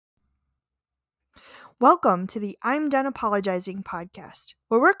Welcome to the I'm Done Apologizing podcast,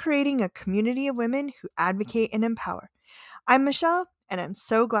 where we're creating a community of women who advocate and empower. I'm Michelle, and I'm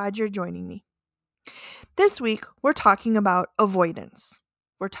so glad you're joining me. This week, we're talking about avoidance.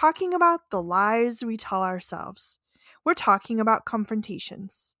 We're talking about the lies we tell ourselves. We're talking about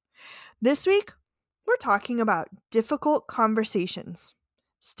confrontations. This week, we're talking about difficult conversations.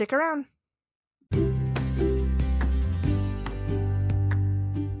 Stick around.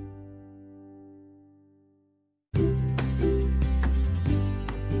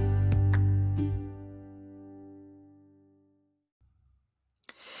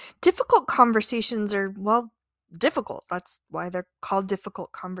 Difficult conversations are, difficult. That's why they're called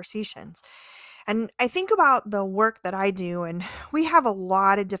difficult conversations. And I think about the work that I do, and we have a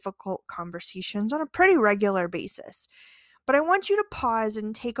lot of difficult conversations on a pretty regular basis. But I want you to pause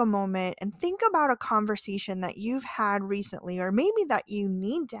and take a moment and think about a conversation that you've had recently, or maybe that you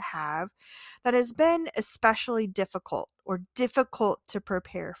need to have, that has been especially difficult or difficult to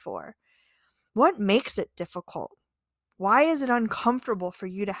prepare for. What makes it difficult? Why is it uncomfortable for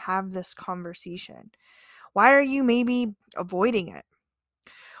you to have this conversation? Why are you maybe avoiding it?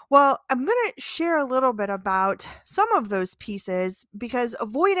 Well, I'm going to share a little bit about some of those pieces because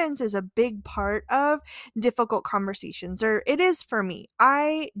avoidance is a big part of difficult conversations, or it is for me.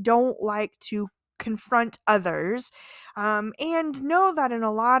 I don't like to confront others and know that in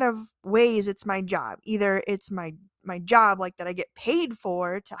a lot of ways it's my job. Either it's my job, like that I get paid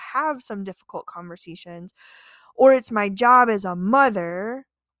for to have some difficult conversations, or it's my job as a mother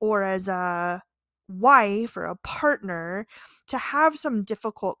or as a wife or a partner to have some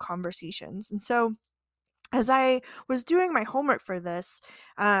difficult conversations. And so as I was doing my homework for this,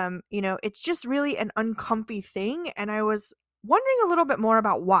 it's just really an uncomfy thing. And I was wondering a little bit more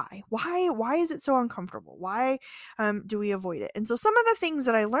about why is it so uncomfortable? Why do we avoid it? And so some of the things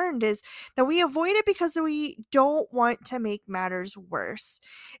that I learned is that we avoid it because we don't want to make matters worse.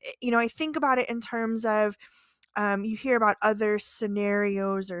 I think about it in terms of you hear about other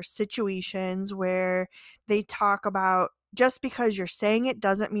scenarios or situations where they talk about just because you're saying it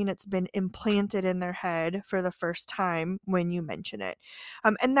doesn't mean it's been implanted in their head for the first time when you mention it.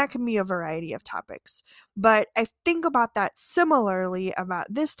 And that can be a variety of topics. But I think about that similarly about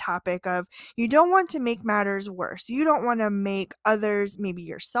this topic of you don't want to make matters worse. You don't want to make others, maybe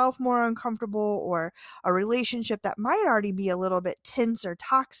yourself, more uncomfortable, or a relationship that might already be a little bit tense or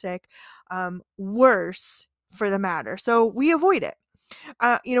toxic worse for the matter. So we avoid it.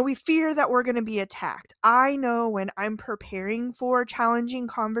 We fear that we're going to be attacked. I know when I'm preparing for challenging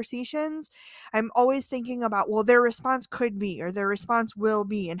conversations, I'm always thinking about, well, their response could be, or their response will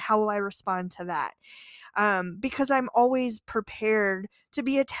be, and how will I respond to that? Because I'm always prepared to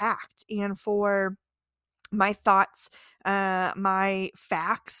be attacked and for my thoughts, my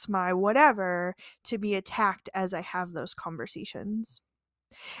facts, my whatever to be attacked as I have those conversations.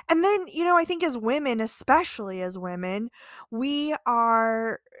 And then, I think as women, especially as women, we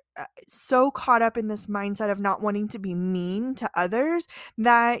are so caught up in this mindset of not wanting to be mean to others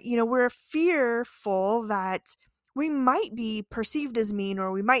that, we're fearful that we might be perceived as mean,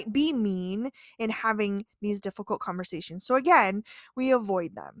 or we might be mean in having these difficult conversations. So again, we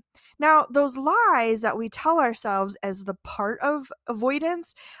avoid them. Now, those lies that we tell ourselves as the part of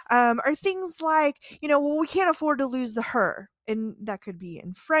avoidance are things like, well, we can't afford to lose the her. And that could be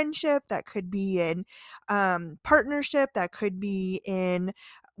in friendship, that could be in partnership, that could be in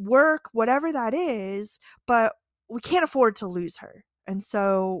work, whatever that is, but we can't afford to lose her. And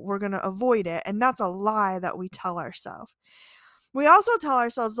so we're going to avoid it. And that's a lie that we tell ourselves. We also tell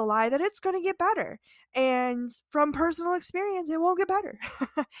ourselves a lie that it's going to get better. And from personal experience, it won't get better.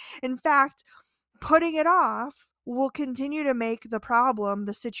 In fact, putting it off will continue to make the problem,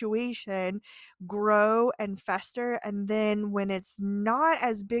 the situation, grow and fester. And then when it's not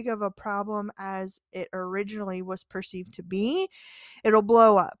as big of a problem as it originally was perceived to be, it'll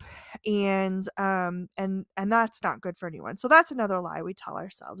blow up. And that's not good for anyone. So that's another lie we tell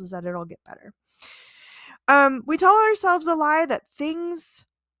ourselves, is that it'll get better. We tell ourselves a lie that things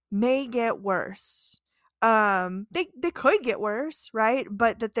may get worse. They could get worse, right?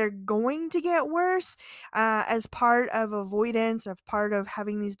 But that they're going to get worse as part of avoidance, of part of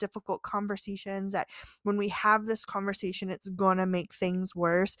having these difficult conversations, that when we have this conversation, it's gonna make things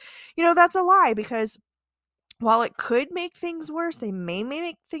worse. That's a lie, because while it could make things worse, they may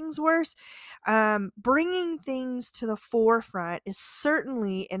make things worse. Bringing things to the forefront is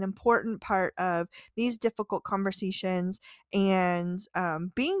certainly an important part of these difficult conversations and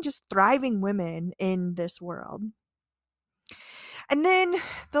being just thriving women in this world. And then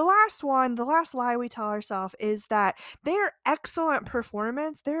the last lie we tell ourselves is that their excellent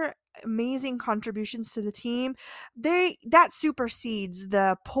performance, their amazing contributions to the team, that supersedes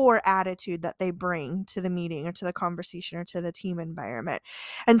the poor attitude that they bring to the meeting or to the conversation or to the team environment.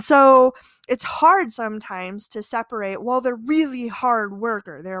 And so it's hard sometimes to separate, well, they're really hard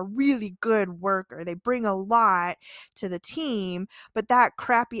worker, they're a really good worker, they bring a lot to the team, but that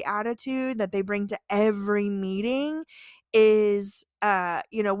crappy attitude that they bring to every meeting is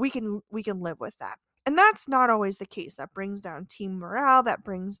we can live with that. And that's not always the case. That brings down team morale, that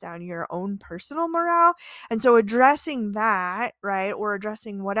brings down your own personal morale. And so addressing that, right, or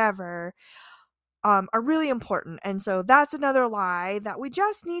addressing whatever, are really important. And so that's another lie that we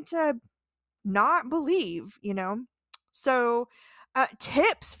just need to not believe. So,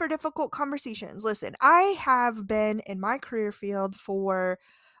 tips for difficult conversations. Listen, I have been in my career field for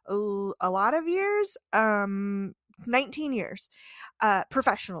a lot of years, 19 years,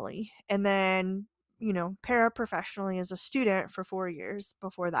 professionally, and then paraprofessionally as a student for 4 years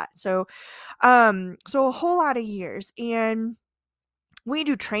before that. So a whole lot of years. And we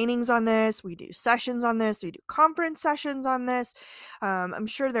do trainings on this, we do sessions on this, we do conference sessions on this. I'm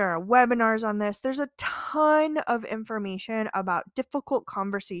sure there are webinars on this. There's a ton of information about difficult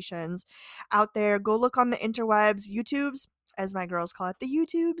conversations out there. Go look on the interwebs, YouTubes, as my girls call it, the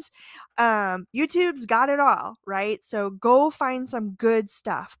YouTubes. YouTube's got it all, right? So go find some good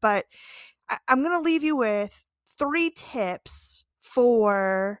stuff. But I'm going to leave you with 3 tips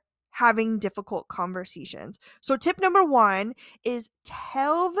for having difficult conversations. So tip number 1 is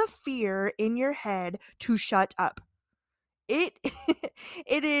tell the fear in your head to shut up. It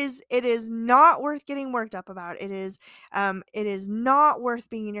it is not worth getting worked up about. It is not worth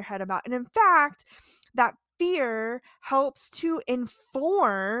being in your head about. And in fact, that fear helps to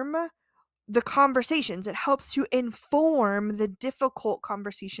inform the conversations. It helps to inform the difficult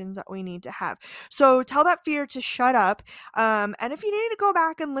conversations that we need to have. So tell that fear to shut up. And if you need to go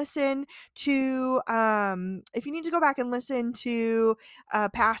back and listen to, a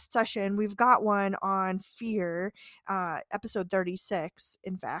past session, we've got one on fear. Episode 36,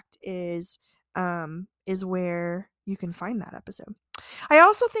 in fact, is where you can find that episode. I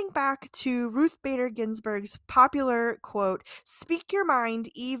also think back to Ruth Bader Ginsburg's popular quote, "Speak your mind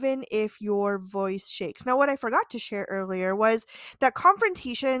even if your voice shakes." Now, what I forgot to share earlier was that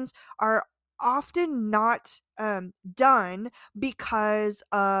confrontations are often not done because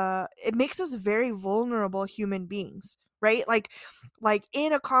it makes us very vulnerable human beings, right? Like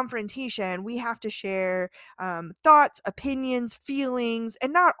in a confrontation, we have to share thoughts, opinions, feelings,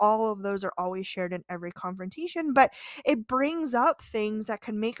 and not all of those are always shared in every confrontation, but it brings up things that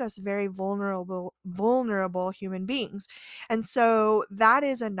can make us very vulnerable human beings. And so that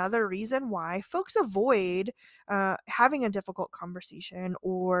is another reason why folks avoid having a difficult conversation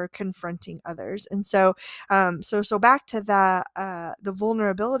or confronting others. And so back to the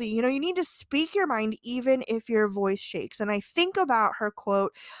vulnerability, you need to speak your mind even if your voice shakes. And I think about her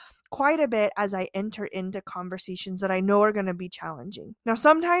quote quite a bit as I enter into conversations that I know are going to be challenging. Now,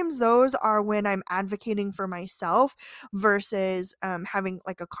 sometimes those are when I'm advocating for myself versus having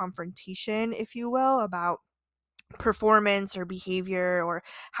like a confrontation, if you will, about performance or behavior or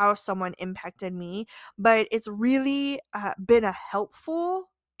how someone impacted me. But it's really been a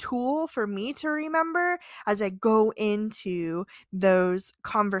helpful tool for me to remember as I go into those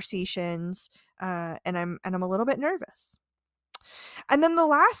conversations, and I'm a little bit nervous. And then the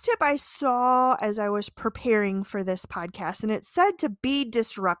last tip I saw as I was preparing for this podcast, and it said to be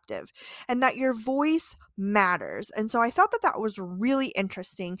disruptive and that your voice matters. And so I thought that that was really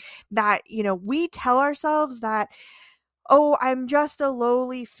interesting that, we tell ourselves that, oh, I'm just a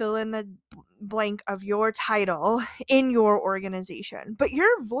lowly fill in the blank of your title in your organization, but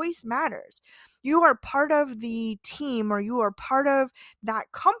your voice matters. You are part of the team or you are part of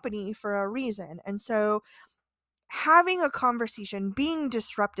that company for a reason. And so having a conversation, being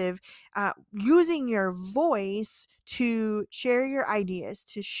disruptive, using your voice to share your ideas,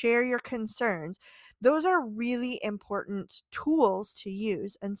 to share your concerns, those are really important tools to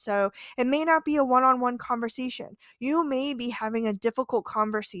use. And so it may not be a one-on-one conversation. You may be having a difficult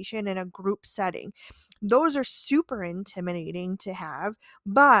conversation in a group setting. Those are super intimidating to have,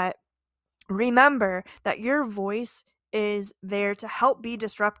 but remember that your voice is there to help be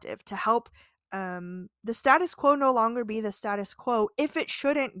disruptive, to help the status quo no longer be the status quo if it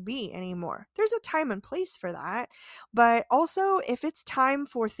shouldn't be anymore. There's a time and place for that. But also, if it's time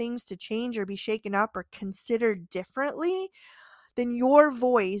for things to change or be shaken up or considered differently, then your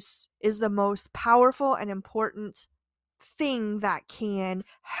voice is the most powerful and important thing that can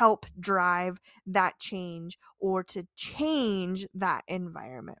help drive that change or to change that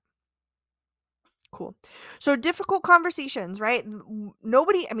environment. Cool. So difficult conversations, right?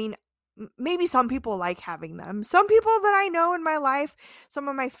 Nobody, I mean, maybe some people like having them. Some people that I know in my life, some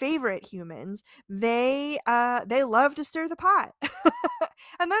of my favorite humans, they love to stir the pot.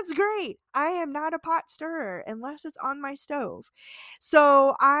 And that's great. I am not a pot stirrer unless it's on my stove.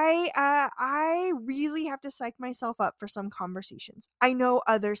 So I really have to psych myself up for some conversations. I know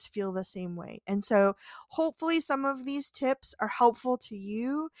others feel the same way. And so hopefully some of these tips are helpful to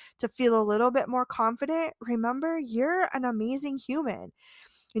you to feel a little bit more confident. Remember, you're an amazing human.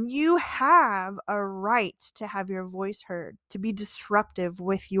 And you have a right to have your voice heard, to be disruptive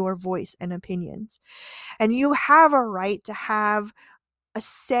with your voice and opinions. And you have a right to have a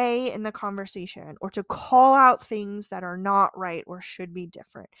say in the conversation or to call out things that are not right or should be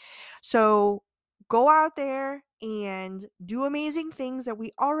different. So go out there and do amazing things that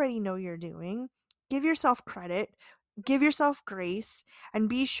we already know you're doing. Give yourself credit, give yourself grace, and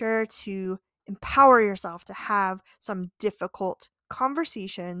be sure to empower yourself to have some difficult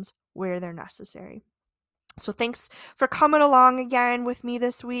conversations where they're necessary. So thanks for coming along again with me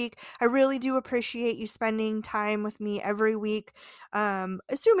this week. I really do appreciate you spending time with me every week,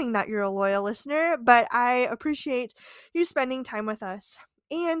 assuming that you're a loyal listener, but I appreciate you spending time with us.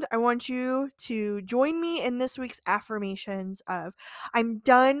 And I want you to join me in this week's affirmations of I'm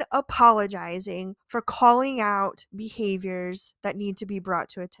done apologizing for calling out behaviors that need to be brought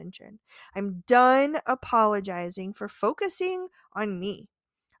to attention. I'm done apologizing for focusing on me.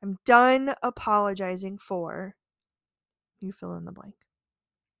 I'm done apologizing for you fill in the blank.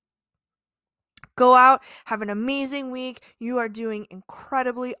 Go out, have an amazing week. You are doing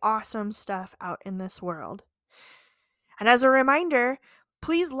incredibly awesome stuff out in this world. And as a reminder,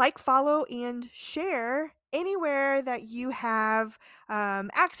 please like, follow, and share anywhere that you have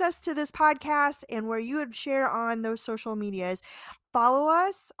access to this podcast and where you would share on those social medias.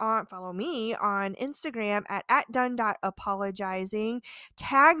 Follow me on Instagram at done.apologizing.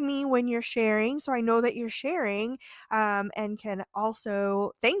 Tag me when you're sharing so I know that you're sharing, and can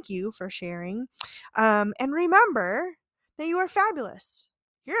also thank you for sharing. And remember that you are fabulous.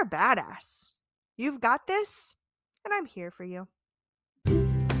 You're a badass. You've got this, and I'm here for you.